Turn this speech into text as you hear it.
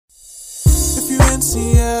in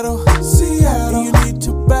Seattle, and you need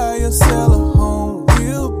to buy or sell a home,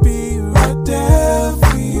 we'll be right there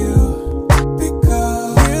for you.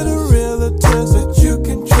 Because we're the realtors that you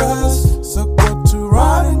can trust. So go to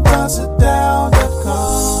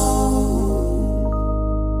RonandDonSitDown.com.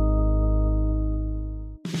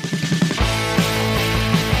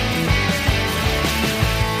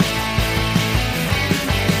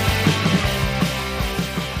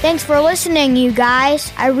 Thanks for listening, you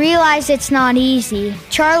guys. I realize it's not easy.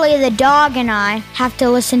 Charlie the dog and I have to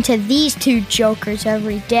listen to these two jokers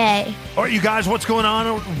every day. All right, you guys, what's going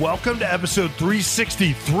on? Welcome to episode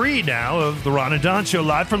 363 now of the Ron and Don Show,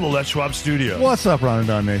 live from the Les Schwab studio. What's up, Ron and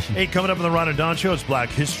Don Nation? Hey, coming up on the Ron and Don Show, it's Black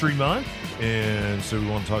History Month, and so we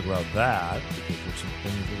want to talk about that because there's some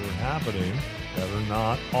things that are happening that are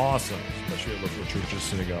not awesome, especially at local churches,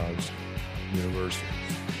 synagogues, universities.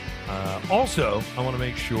 Also, I want to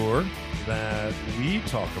make sure that we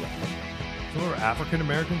talk about some of our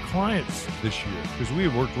African-American clients this year because we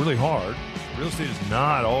have worked really hard. Real estate has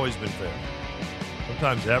not always been fair,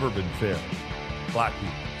 sometimes ever been fair. Black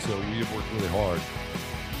people. So we have worked really hard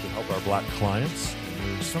to help our black clients.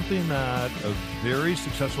 And there's something that a very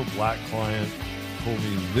successful black client told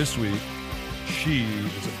me this week. She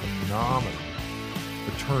is a phenomenal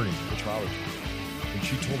attorney, a trial attorney. And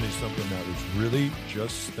she told me something that was really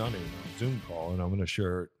just stunning on a Zoom call, and I'm going to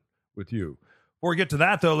share it with you. Before we get to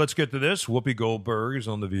that, though, let's get to this. Whoopi Goldberg is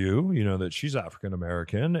on The View. You know that she's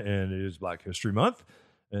African-American, and it is Black History Month.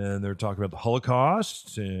 And they're talking about the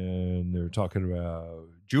Holocaust, and they're talking about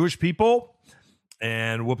Jewish people.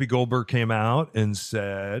 And Whoopi Goldberg came out and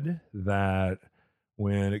said that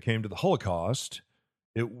when it came to the Holocaust,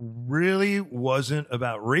 it really wasn't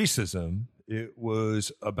about racism. It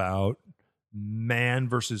was about man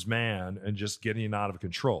versus man and just getting out of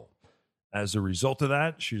control. As a result of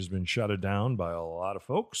that, she's been shut down by a lot of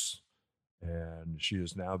folks, and she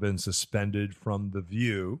has now been suspended from The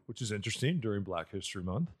View, which is interesting during Black History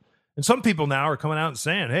Month. And some people now are coming out and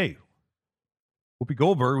saying, hey, Whoopi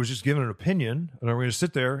Goldberg was just giving an opinion, and are we going to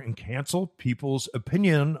sit there and cancel people's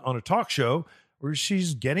opinion on a talk show where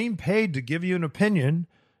she's getting paid to give you an opinion,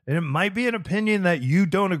 and it might be an opinion that you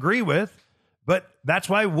don't agree with, but that's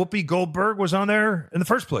why Whoopi Goldberg was on there in the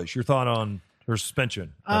first place. Your thought on her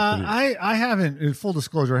suspension? I haven't, in full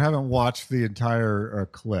disclosure, I haven't watched the entire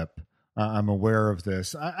clip. I'm aware of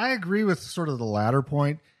this. I agree with sort of the latter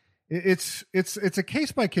point. It's a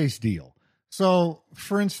case-by-case deal. So,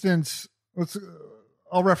 for instance,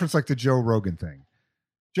 I'll reference like the Joe Rogan thing.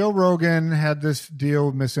 Joe Rogan had this deal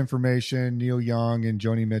with misinformation. Neil Young and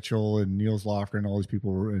Joni Mitchell and Niels Lofgren, all these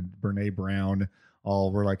people, and Brene Brown,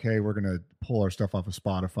 all were like, hey, we're going to pull our stuff off of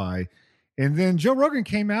Spotify. And then Joe Rogan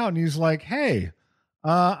came out and he's like, hey,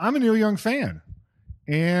 I'm a Neil Young fan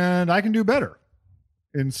and I can do better.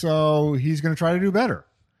 And so he's going to try to do better.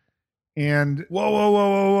 And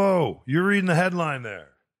whoa. You're reading the headline there.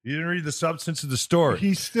 You didn't read the substance of the story.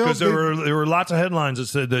 He's still, because there were lots of headlines that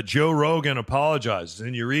said that Joe Rogan apologizes.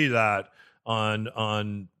 And you read that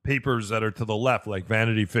on papers that are to the left, like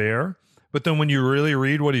Vanity Fair. But then when you really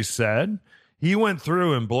read what he said, he went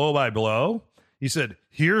through and blow by blow. He said,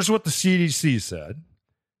 here's what the CDC said.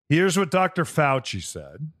 Here's what Dr. Fauci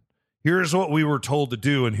said. Here's what we were told to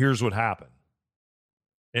do, and here's what happened.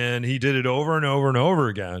 And he did it over and over and over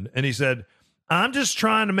again. And he said, I'm just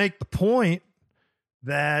trying to make the point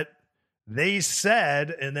that they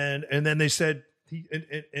said, and then they said,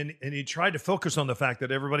 he tried to focus on the fact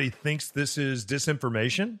that everybody thinks this is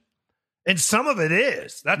disinformation. And some of it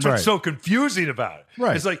is. That's what's so confusing about it.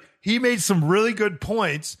 Right. It's like he made some really good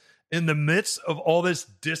points in the midst of all this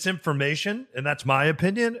disinformation, and that's my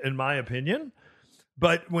opinion,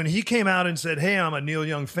 But when he came out and said, hey, I'm a Neil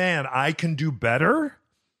Young fan, I can do better,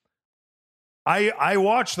 I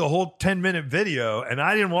watched the whole 10-minute video, and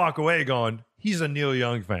I didn't walk away going, he's a Neil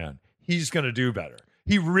Young fan. He's going to do better.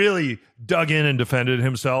 He really dug in and defended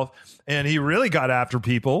himself, and he really got after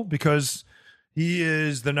people because he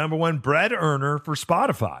is the number one bread earner for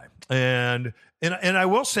Spotify. And I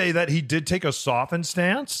will say that he did take a softened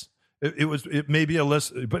stance. It may be a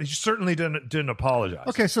list, but he certainly didn't apologize.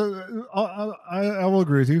 Okay, so I will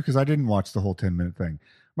agree with you because I didn't watch the whole 10-minute thing.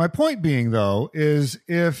 My point being, though, is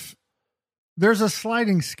if there's a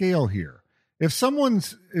sliding scale here. If someone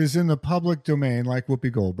is in the public domain like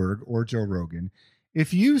Whoopi Goldberg or Joe Rogan,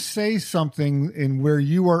 if you say something in where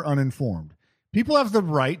you are uninformed, people have the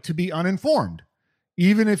right to be uninformed,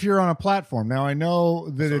 even if you're on a platform. Now, I know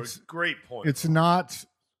that it's great point. It's not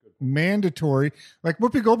mandatory. Like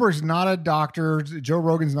Whoopi Goldberg's not a doctor. Joe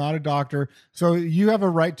Rogan's not a doctor. So you have a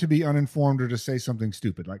right to be uninformed or to say something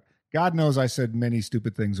stupid. Like God knows I said many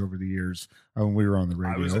stupid things over the years when we were on the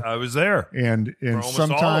radio. I was there. And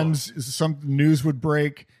sometimes some news would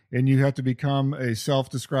break and you have to become a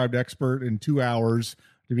self-described expert in 2 hours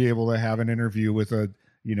to be able to have an interview with a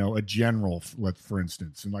general, for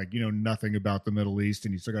instance, and like, nothing about the Middle East,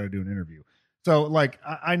 and you still got to do an interview. So like,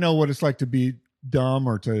 I know what it's like to be dumb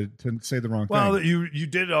or to say the wrong thing. Well, you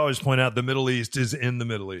did always point out the Middle East is in the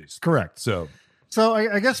Middle East. Correct. So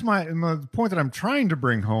I guess my point that I'm trying to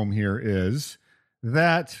bring home here is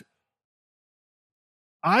that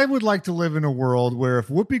I would like to live in a world where if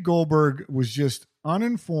Whoopi Goldberg was just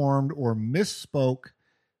uninformed or misspoke,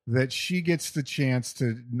 that she gets the chance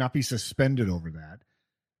to not be suspended over that.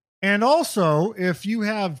 And also, if you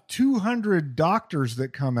have 200 doctors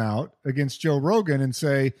that come out against Joe Rogan and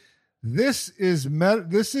say, this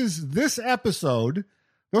episode,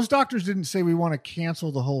 those doctors didn't say we want to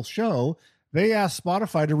cancel the whole show. They asked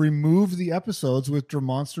Spotify to remove the episodes with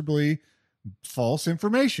demonstrably false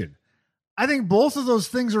information. I think both of those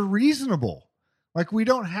things are reasonable. Like, we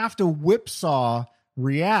don't have to whipsaw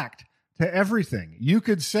react to everything. You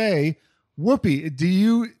could say,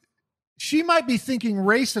 Whoopi, she might be thinking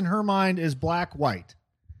race in her mind is black, white,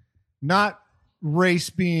 not race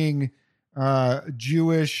being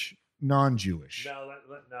Jewish, non-Jewish.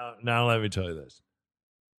 Now let me tell you this.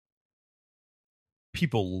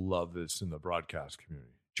 People love this in the broadcast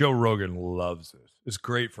community. Joe Rogan loves this. It's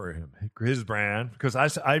great for him, his brand, because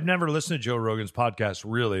I've never listened to Joe Rogan's podcast,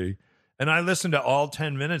 really. And I listened to all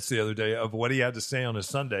 10 minutes the other day of what he had to say on his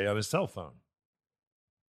Sunday on his cell phone.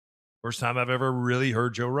 First time I've ever really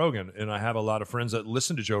heard Joe Rogan. And I have a lot of friends that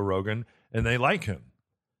listen to Joe Rogan, and they like him.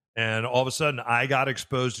 And all of a sudden, I got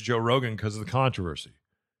exposed to Joe Rogan because of the controversy.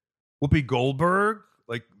 Whoopi Goldberg,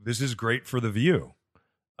 like, this is great for The View.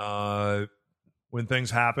 When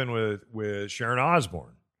things happen with Sharon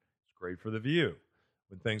Osbourne, it's great for The View.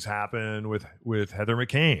 When things happen with Heather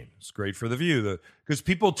McCain, it's great for The View. Because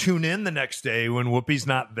people tune in the next day when Whoopi's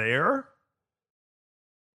not there,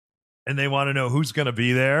 and they want to know who's going to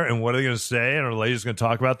be there and what are they going to say, and are the ladies going to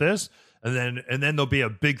talk about this, and then there'll be a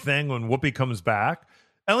big thing when Whoopi comes back.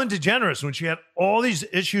 Ellen DeGeneres, when she had all these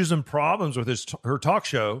issues and problems with her talk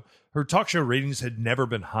show ratings had never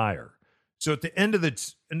been higher. So at the end of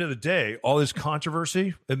the day, all this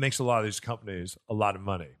controversy, it makes a lot of these companies a lot of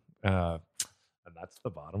money. And that's the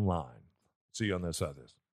bottom line. See you on this side of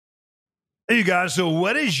this. Hey, you guys. So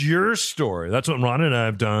what is your story? That's what Ron and I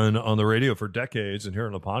have done on the radio for decades, and here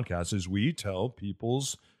on the podcast is we tell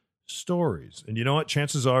people's stories. And you know what?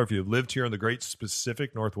 Chances are, if you've lived here in the great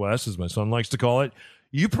Pacific Northwest, as my son likes to call it,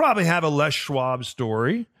 you probably have a Les Schwab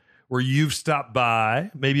story where you've stopped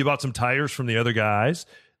by, maybe you bought some tires from the other guys.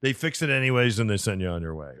 They fix it anyways, and they send you on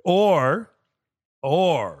your way. Or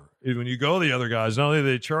when you go to the other guys, not only do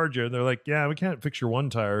they charge you, they're like, yeah, we can't fix your one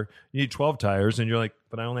tire. You need 12 tires. And you're like,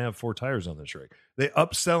 but I only have 4 tires on this rig. They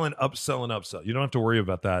upsell and upsell and upsell. You don't have to worry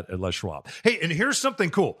about that at Les Schwab. Hey, and here's something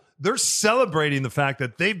cool. They're celebrating the fact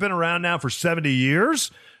that they've been around now for 70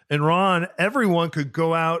 years. And Ron, everyone could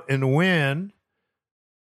go out and win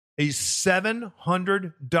a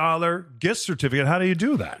 $700 gift certificate. How do you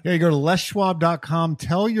do that? Yeah, you go to leschwab.com,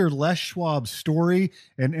 tell your Les Schwab story,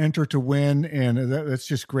 and enter to win. And that's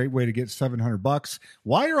just a great way to get $700.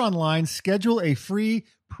 While you're online, schedule a free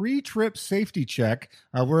pre-trip safety check.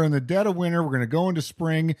 We're in the dead of winter. We're going to go into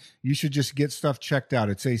spring. You should just get stuff checked out.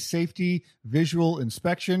 It's a safety visual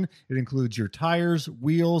inspection. It includes your tires,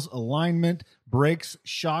 wheels, alignment, brakes,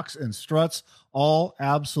 shocks, and struts, all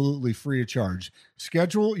absolutely free of charge.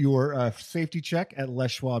 Schedule your safety check at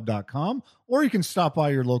leschwab.com, or you can stop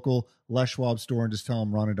by your local Les Schwab store and just tell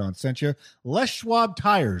them Ron and Don sent you. Les Schwab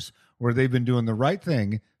Tires, where they've been doing the right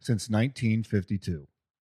thing since 1952.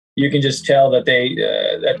 You can just tell that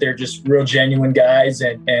they're just real genuine guys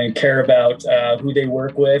and care about who they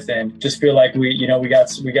work with, and just feel like we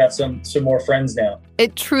got some more friends now.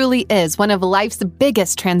 It truly is one of life's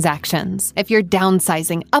biggest transactions. If you're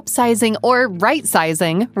downsizing, upsizing, or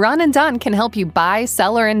right-sizing, Ron and Don can help you buy,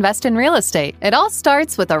 sell, or invest in real estate. It all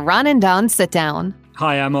starts with a Ron and Don sit-down.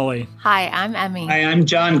 Hi, I'm Ollie. Hi, I'm Emmy. Hi, I'm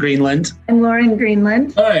John Greenland. I'm Lauren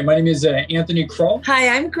Greenland. Hi, my name is Anthony Kroll. Hi,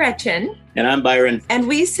 I'm Gretchen. And I'm Byron. And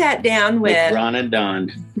we sat down with Ron and Don.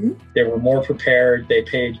 Mm-hmm. They were more prepared. They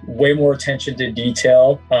paid way more attention to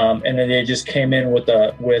detail. And then they just came in with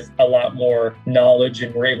a lot more knowledge,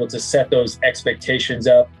 and were able to set those expectations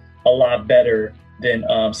up a lot better than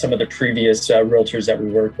some of the previous realtors that we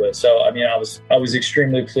worked with. So, I mean, I was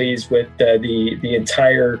extremely pleased with the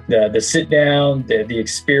entire sit down, the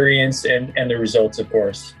experience, and the results, of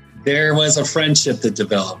course. There was a friendship that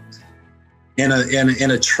developed, and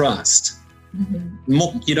a trust,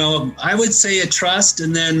 I would say a trust,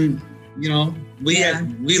 and then,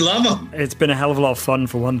 we love them. It's been a hell of a lot of fun,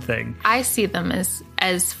 for one thing. I see them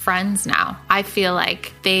as friends now. I feel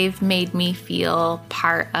like they've made me feel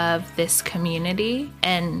part of this community,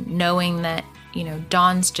 and knowing that,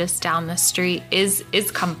 Dawn's just down the street is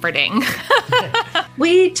comforting.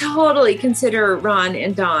 We totally consider Ron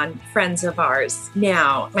and Dawn friends of ours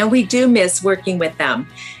now, and we do miss working with them.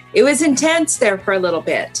 It was intense there for a little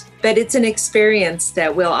bit, but it's an experience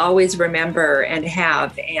that we'll always remember and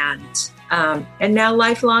have, and now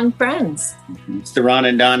lifelong friends. It's the Ron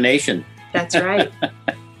and Dawn Nation. That's right.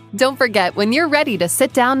 Don't forget, when you're ready to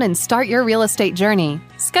sit down and start your real estate journey,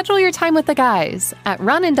 schedule your time with the guys at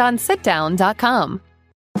ronanddonsitdown.com.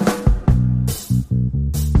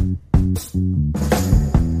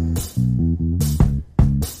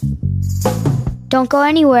 Don't go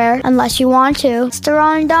anywhere unless you want to. It's the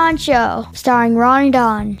Ron and Dawn Show, starring Ron and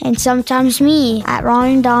Dawn, and sometimes me at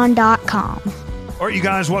ronanddon.com. All right, you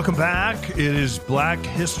guys, welcome back. It is Black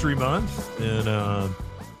History Month, and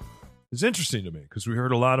it's interesting to me because we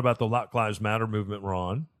heard a lot about the Black Lives Matter movement,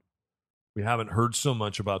 Ron. We haven't heard so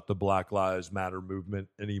much about the Black Lives Matter movement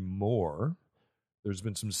anymore. There's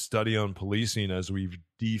been some study on policing as we've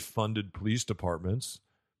defunded police departments.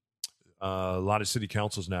 A lot of city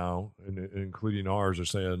councils now, including ours, are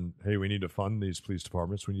saying, hey, we need to fund these police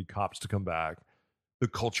departments. We need cops to come back. The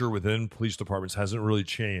culture within police departments hasn't really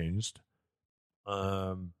changed.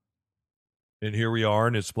 And here we are,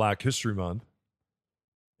 and it's Black History Month.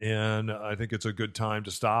 And I think it's a good time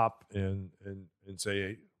to stop and say,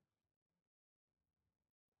 hey,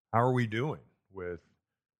 how are we doing with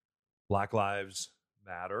Black Lives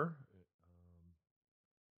Matter?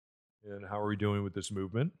 And how are we doing with this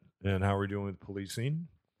movement? And how are we doing with policing?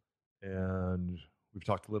 And we've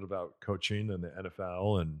talked a little about coaching and the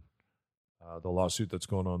NFL and the lawsuit that's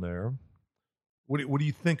going on there. What do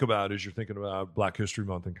you think about as you're thinking about Black History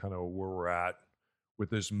Month and kind of where we're at with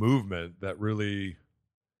this movement that really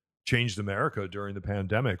changed America during the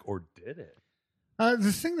pandemic, or did it?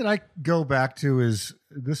 The thing that I go back to is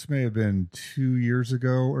this may have been 2 years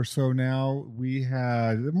ago or so now. We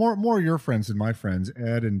had more your friends than my friends,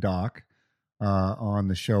 Ed and Doc, on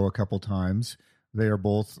the show a couple times. They are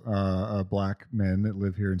both black men that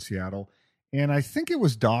live here in Seattle. And I think it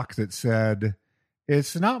was Doc that said,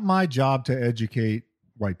 it's not my job to educate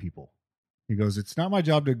white people. He goes, it's not my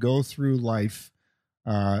job to go through life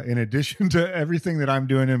in addition to everything that I'm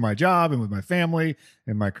doing in my job and with my family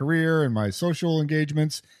and my career and my social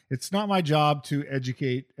engagements. It's not my job to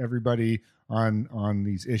educate everybody on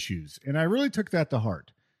these issues. And I really took that to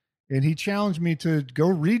heart. And he challenged me to go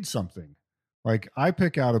read something. Like, I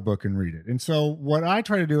pick out a book and read it. And so what I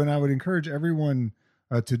try to do, and I would encourage everyone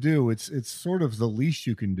to do, it's sort of the least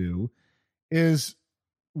you can do, is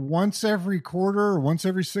once every quarter, or once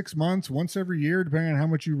every 6 months, once every year, depending on how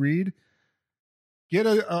much you read, get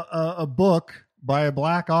a book by a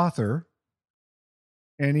black author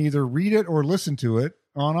and either read it or listen to it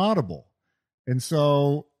on Audible. And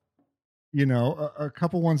so, a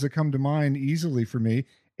couple ones that come to mind easily for me,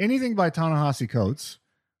 anything by Ta-Nehisi Coates,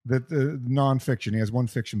 that the nonfiction. He has one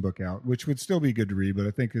fiction book out, which would still be good to read, but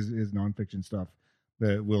I think his nonfiction stuff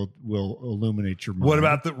that will illuminate your mind. What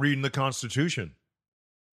about reading the Constitution?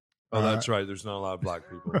 Oh, that's right. There's not a lot of black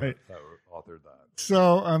people that authored that.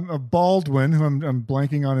 So Baldwin, who I'm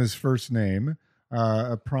blanking on his first name,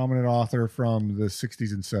 a prominent author from the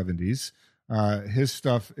 60s and 70s. His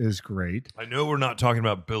stuff is great. I know we're not talking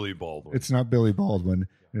about Billy Baldwin. It's not Billy Baldwin.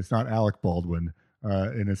 It's not Alec Baldwin.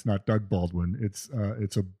 And it's not Doug Baldwin. It's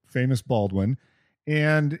a famous Baldwin.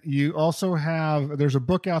 And you also have, there's a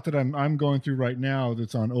book out that I'm going through right now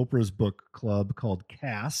that's on Oprah's book club called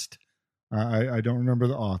Cast. I don't remember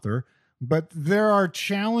the author, but there are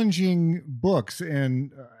challenging books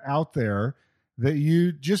out there that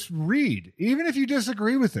you just read, even if you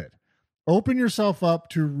disagree with it. Open yourself up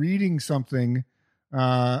to reading something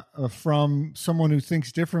from someone who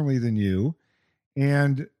thinks differently than you.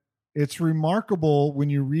 And it's remarkable when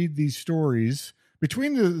you read these stories.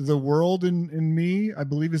 Between the World and Me, I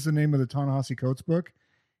believe is the name of the Ta-Nehisi Coates book.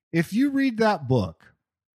 If you read that book,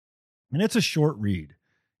 and it's a short read,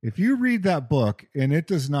 if you read that book and it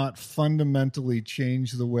does not fundamentally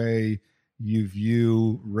change the way you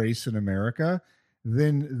view race in America,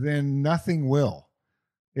 then nothing will.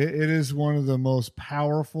 It is one of the most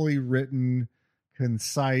powerfully written,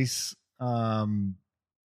 concise things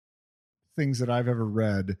that I've ever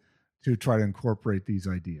read to try to incorporate these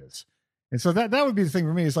ideas. And so that would be the thing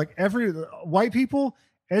for me, is like white people,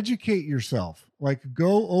 educate yourself. Like,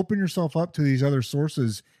 go open yourself up to these other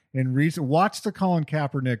sources and watch the Colin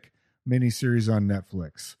Kaepernick miniseries on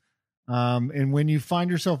Netflix. And when you find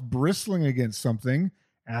yourself bristling against something,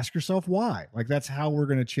 ask yourself why. Like, that's how we're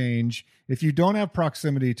going to change. If you don't have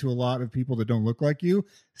proximity to a lot of people that don't look like you,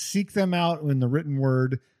 seek them out in the written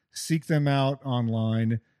word, seek them out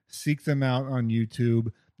online, seek them out on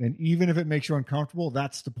YouTube. And even if it makes you uncomfortable,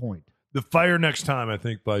 that's the point. The Fire Next Time, I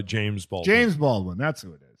think, by James Baldwin. James Baldwin, that's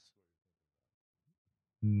who it is.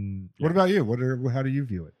 Yeah. What about you? How do you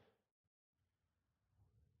view it?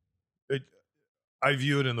 I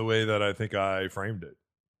view it in the way that I think I framed it.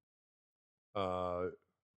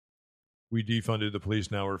 We defunded the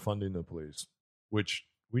police. Now we're funding the police, which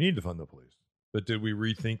we need to fund the police. But did we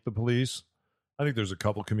rethink the police? I think there's a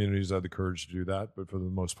couple communities that had the courage to do that, but for the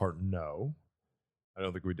most part, no. I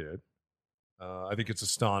don't think we did. I think it's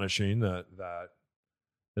astonishing that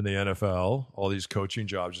in the NFL, all these coaching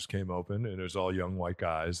jobs just came open, and there's all young white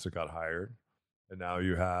guys that got hired, and now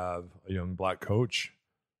you have a young black coach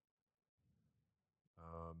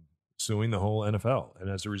suing the whole NFL, and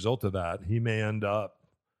as a result of that, he may end up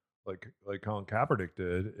like Colin Kaepernick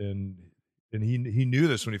did, and he knew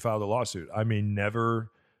this when he filed the lawsuit. I may never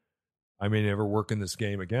work in this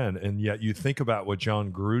game again. And yet, you think about what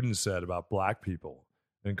John Gruden said about black people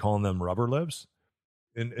and calling them rubber lips.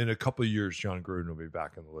 In a couple of years, John Gruden will be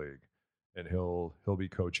back in the league, and he'll be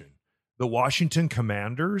coaching the Washington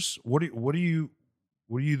Commanders. What are you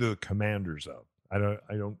the Commanders of? I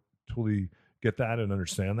don't totally get that and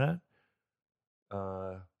understand that.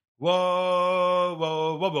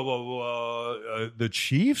 The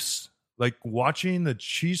Chiefs, like watching the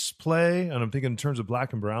Chiefs play, and I'm thinking in terms of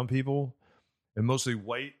black and brown people, and mostly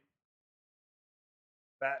white,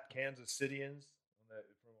 fat Kansas Cityans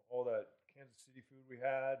from all that Kansas City food we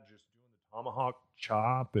had, just doing the tomahawk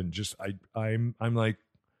chop, and just I'm like,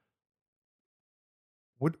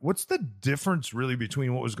 what's the difference really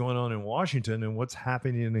between what was going on in Washington and what's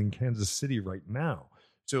happening in Kansas City right now?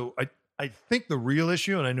 So I think the real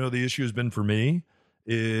issue, and I know the issue has been for me,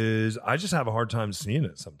 is I just have a hard time seeing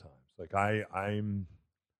it sometimes. Like I'm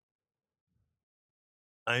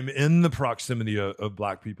in the proximity of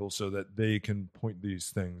black people so that they can point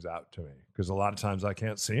these things out to me, because a lot of times I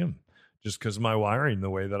can't see them just because of my wiring,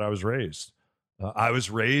 the way that I was raised. I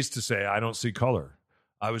was raised to say I don't see color.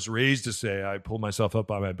 I was raised to say I pulled myself up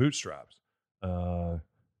by my bootstraps. I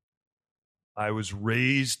was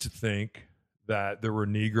raised to think that there were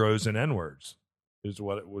Negroes and N-words, is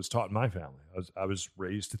what it was taught in my family. I was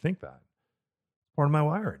raised to think that. Part of my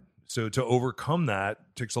wiring. So to overcome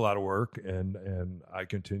that takes a lot of work, and I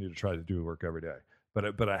continue to try to do work every day.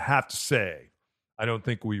 But I have to say, I don't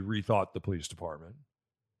think we rethought the police department.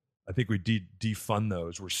 I think we defund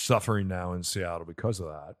those. We're suffering now in Seattle because of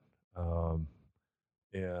that.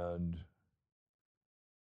 And,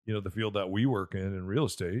 you know, the field that we work in real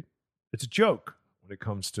estate, it's a joke when it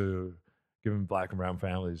comes to giving black and brown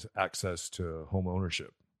families access to home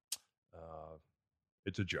ownership.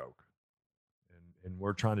 It's a joke. And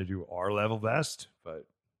we're trying to do our level best, but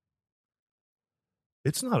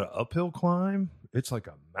it's not an uphill climb. It's like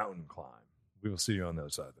a mountain climb. We will see you on the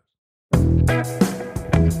other side of this.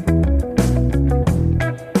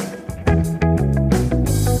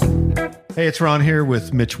 Hey, it's Ron here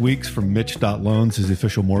with Mitch Weeks from Mitch.Loans, is the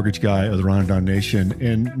official mortgage guy of the Ron and Don Nation.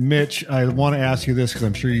 And Mitch, I want to ask you this because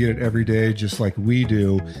I'm sure you get it every day, just like we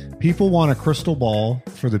do. People want a crystal ball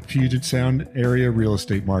for the Puget Sound area real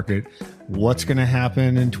estate market. What's going to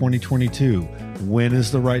happen in 2022? When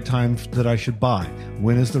is the right time that I should buy?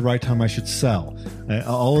 When is the right time I should sell?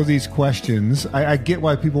 All of these questions, I get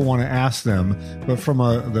why people want to ask them, but from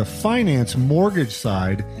the finance mortgage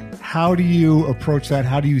side, how do you approach that?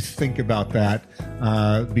 How do you think about that?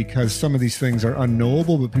 Because some of these things are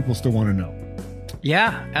unknowable, but people still want to know.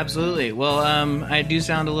 Yeah, absolutely. Well, I do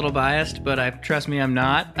sound a little biased, but trust me, I'm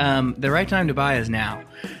not. The right time to buy is now.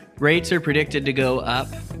 Rates are predicted to go up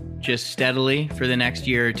just steadily for the next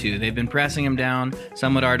year or two. They've been pressing them down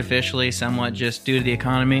somewhat artificially, somewhat just due to the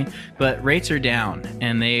economy, but rates are down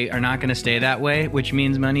and they are not going to stay that way, which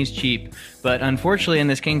means money's cheap. But unfortunately in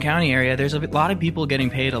this King County area, there's a lot of people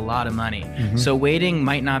getting paid a lot of money. Mm-hmm. So waiting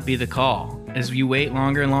might not be the call. As you wait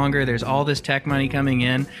longer and longer, there's all this tech money coming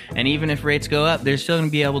in, and even if rates go up, there's still going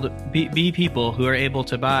to be able to be people who are able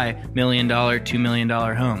to buy $1 million, $2 million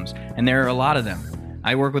homes, and there are a lot of them.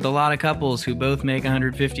 I work with a lot of couples who both make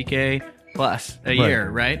 $150K plus a year,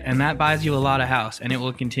 right? And that buys you a lot of house, and it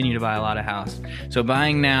will continue to buy a lot of house. So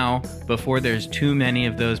buying now before there's too many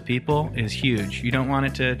of those people is huge. You don't want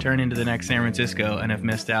it to turn into the next San Francisco and have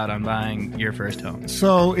missed out on buying your first home.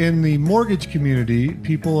 So in the mortgage community,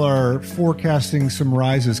 people are forecasting some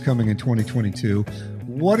rises coming in 2022.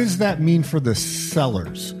 What does that mean for the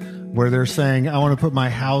sellers? where they're saying, I want to put my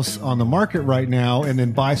house on the market right now and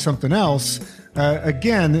then buy something else.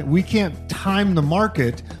 Again, we can't time the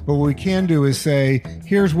market, but what we can do is say,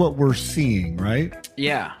 here's what we're seeing, right?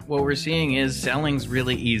 Yeah, what we're seeing is selling's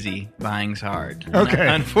really easy, buying's hard. Okay.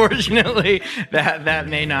 Unfortunately, that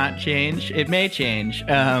may not change. It may change,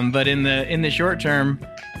 but in the short term,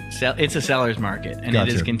 it's a seller's market, and Gotcha.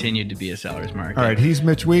 it has continued to be a seller's market. All right, he's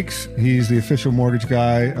Mitch Weeks. He's the official mortgage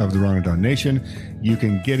guy of the Ron and Don Nation. You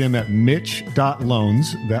can get him at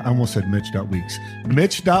Mitch.loans. I almost said Mitch.weeks.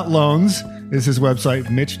 Mitch.loans is his website,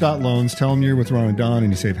 Mitch.loans. Tell him you're with Ron and Don,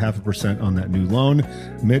 and you save 0.5% on that new loan.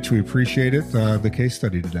 Mitch, we appreciate it. The case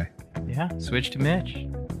study today. Yeah, switch to Mitch.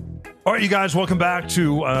 All right, you guys, welcome back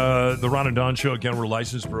to the Ron and Don Show. Again, we're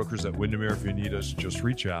licensed brokers at Windermere. If you need us, just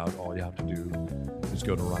reach out. All you have to do is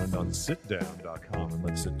go to ronanddonsitdown.com and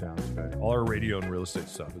let's sit down today. All our radio and real estate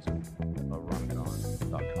stuff is at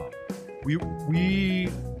ronanddon.com. We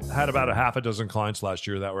had about a half a dozen clients last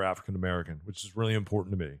year that were African American, which is really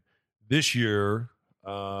important to me. This year,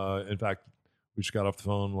 in fact, we just got off the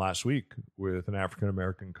phone last week with an African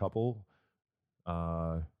American couple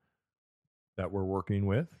that we're working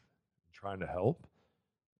with, trying to help.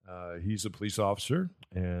 He's a police officer,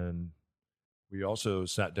 and we also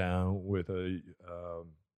sat down with a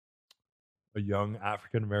young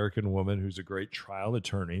African American woman who's a great trial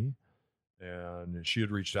attorney. And she had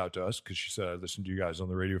reached out to us because she said, I listened to you guys on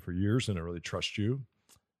the radio for years and I really trust you.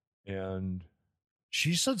 And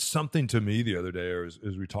she said something to me the other day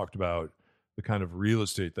as we talked about the kind of real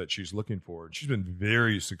estate that she's looking for. And she's been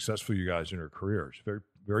very successful, you guys, in her career. She's a very,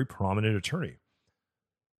 very prominent attorney.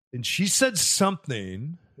 And she said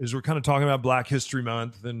something as we're kind of talking about Black History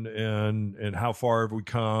Month and how far have we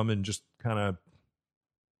come and just kind of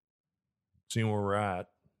seeing where we're at.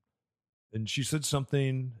 And she said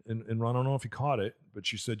something, and Ron, I don't know if you caught it, but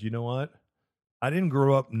she said, you know what? I didn't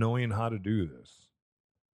grow up knowing how to do this.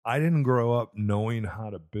 I didn't grow up knowing how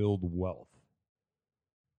to build wealth.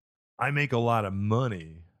 I make a lot of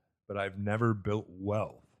money, but I've never built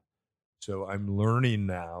wealth. So I'm learning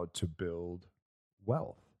now to build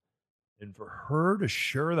wealth. And for her to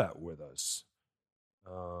share that with us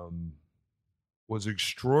was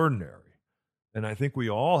extraordinary. And I think we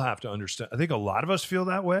all have to understand. I think a lot of us feel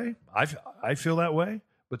that way. I feel that way.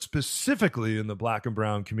 But specifically in the Black and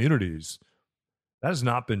brown communities, that has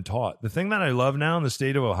not been taught. The thing that I love now in the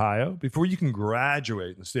state of Ohio, before you can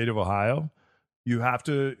graduate in the state of Ohio, you have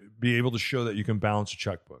to be able to show that you can balance a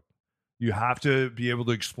checkbook. You have to be able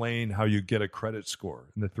to explain how you get a credit score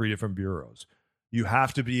in the 3 different bureaus. You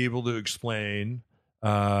have to be able to explain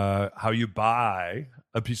how you buy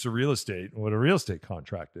a piece of real estate and what a real estate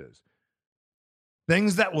contract is.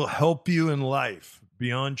 Things that will help you in life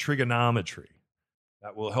beyond trigonometry,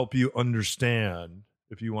 that will help you understand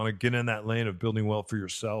if you want to get in that lane of building wealth for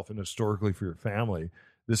yourself and historically for your family,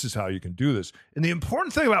 this is how you can do this. And the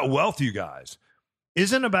important thing about wealth, you guys,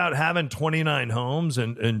 isn't about having 29 homes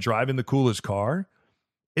and driving the coolest car.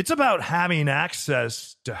 It's about having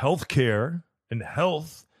access to health care and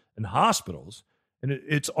health and hospitals. And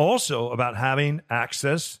it's also about having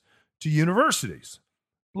access to universities.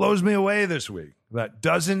 Blows me away this week that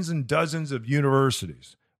dozens and dozens of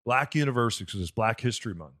universities, Black universities, because it's Black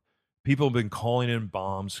History Month, people have been calling in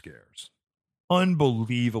bomb scares.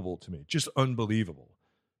 Unbelievable to me, just unbelievable.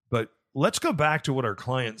 But let's go back to what our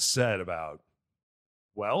client said about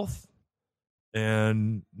wealth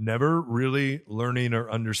and never really learning or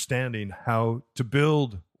understanding how to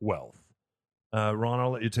build wealth. Ron,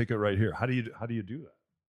 I'll let you take it right here. How do you do that?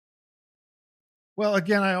 Well,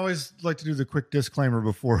 again, I always like to do the quick disclaimer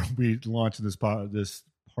before we launch this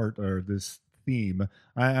part or this theme.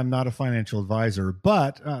 I am not a financial advisor,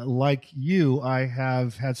 but like you, I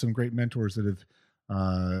have had some great mentors that have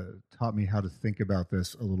taught me how to think about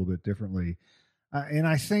this a little bit differently. And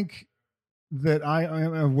I think that I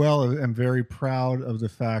am very proud of the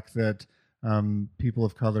fact that people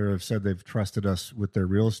of color have said they've trusted us with their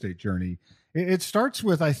real estate journey. It starts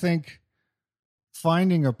with, I think,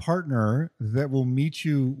 finding a partner that will meet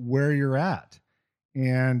you where you're at.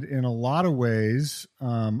 And in a lot of ways,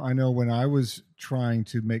 I know when I was trying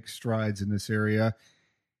to make strides in this area,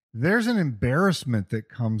 there's an embarrassment that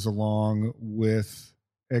comes along with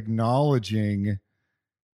acknowledging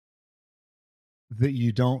that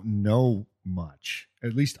you don't know much.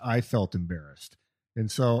 At least I felt embarrassed.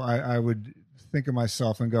 And so I would think of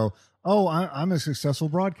myself and go, oh, I'm a successful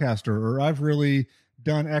broadcaster, or I've really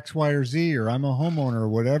done X, Y, or Z, or I'm a homeowner, or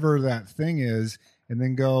whatever that thing is, and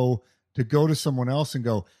then go to someone else and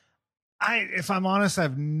go, if I'm honest, I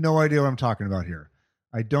have no idea what I'm talking about here.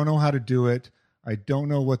 I don't know how to do it. I don't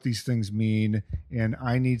know what these things mean, and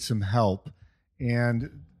I need some help.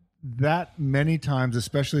 And that many times,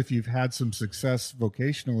 especially if you've had some success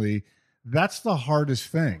vocationally, that's the hardest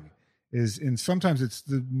thing and sometimes it's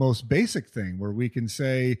the most basic thing where we can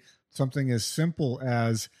say something as simple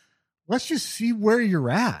as, let's just see where you're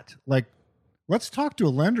at. Like, let's talk to a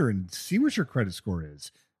lender and see what your credit score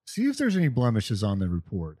is. See if there's any blemishes on the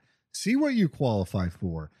report. See what you qualify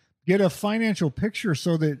for. Get a financial picture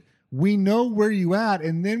so that we know where you at,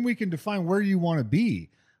 and then we can define where you want to be.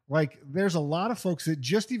 Like, there's a lot of folks that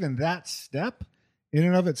just even that step in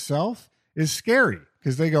and of itself is scary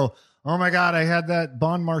because they go, oh my God, I had that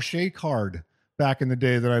Bon Marché card back in the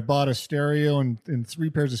day that I bought a stereo and 3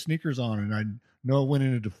 pairs of sneakers on, and I know it went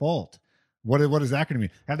into default. What is that going to mean?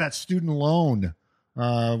 I had that student loan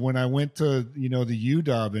when I went to, the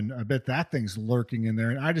UW, and I bet that thing's lurking in there,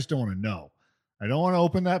 and I just don't want to know. I don't want to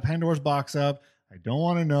open that Pandora's box up. I don't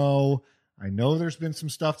want to know. I know there's been some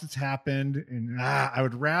stuff that's happened, and I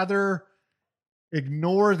would rather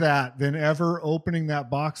ignore that than ever opening that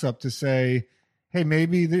box up to say, hey,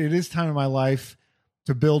 maybe it is time in my life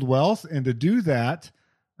to build wealth. And to do that,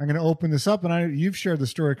 I'm going to open this up. And you've shared the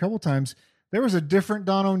story a couple of times. There was a different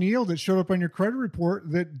Don O'Neill that showed up on your credit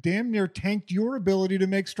report that damn near tanked your ability to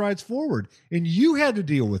make strides forward. And you had to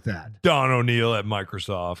deal with that. Don O'Neill at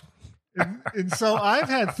Microsoft. And so I've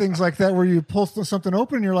had things like that where you pull something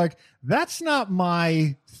open and you're like, that's not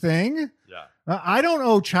my thing. Yeah. I don't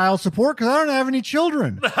owe child support because I don't have any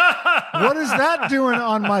children. What is that doing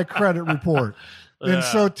on my credit report? And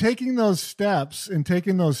so taking those steps and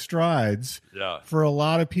taking those strides for a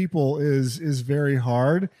lot of people is very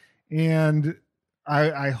hard. And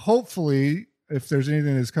I hopefully, if there's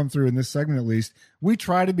anything that's come through in this segment at least, we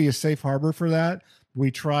try to be a safe harbor for that. We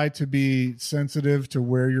try to be sensitive to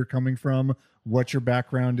where you're coming from, what your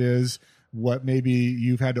background is, what maybe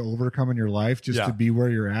you've had to overcome in your life just to be where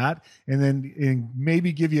you're at, and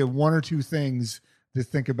maybe give you 1 or 2 things to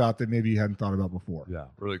think about that maybe you hadn't thought about before. Yeah,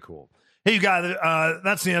 really cool. Hey, you guys,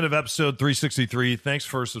 that's the end of episode 363. Thanks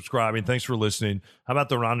for subscribing. Thanks for listening. How about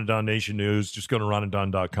the Ron and Don Nation News? Just go to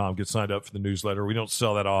ronandon.com. Get signed up for the newsletter. We don't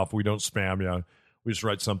sell that off. We don't spam you. We just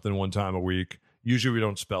write something one time a week. Usually we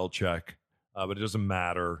don't spell check, but it doesn't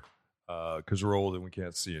matter because we're old and we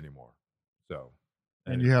can't see anymore. So,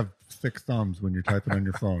 and you have thick thumbs when you're typing on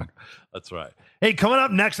your phone. That's right. Hey, coming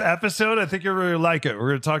up next episode, I think you'll really like it. We're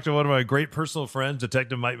going to talk to one of my great personal friends,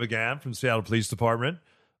 Detective Mike McGann from Seattle Police Department.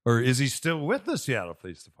 Or is he still with the Seattle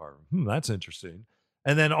Police Department? That's interesting.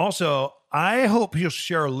 And then also, I hope he'll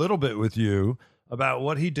share a little bit with you about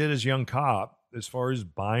what he did as a young cop as far as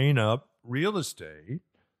buying up real estate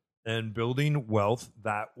and building wealth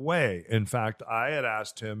that way. In fact, I had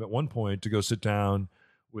asked him at one point to go sit down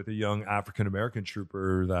with a young African-American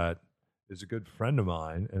trooper that is a good friend of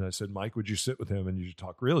mine. And I said, Mike, would you sit with him and you should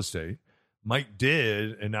talk real estate? Mike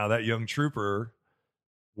did. And now that young trooper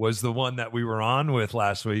was the one that we were on with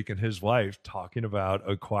last week, and his wife talking about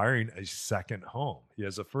acquiring a second home. He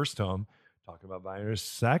has a first home, talking about buying a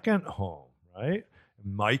second home, right?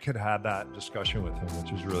 And Mike had that discussion with him,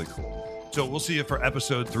 which is really cool. So we'll see you for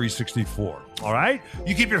episode 364. All right?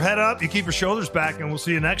 You keep your head up, you keep your shoulders back, and we'll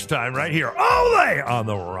see you next time right here, only on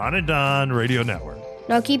the Ron and Don Radio Network.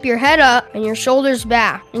 Now keep your head up and your shoulders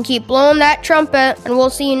back and keep blowing that trumpet, and we'll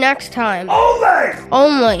see you next time.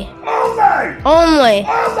 Only on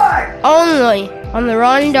the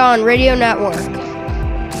Ron and Don Radio Network.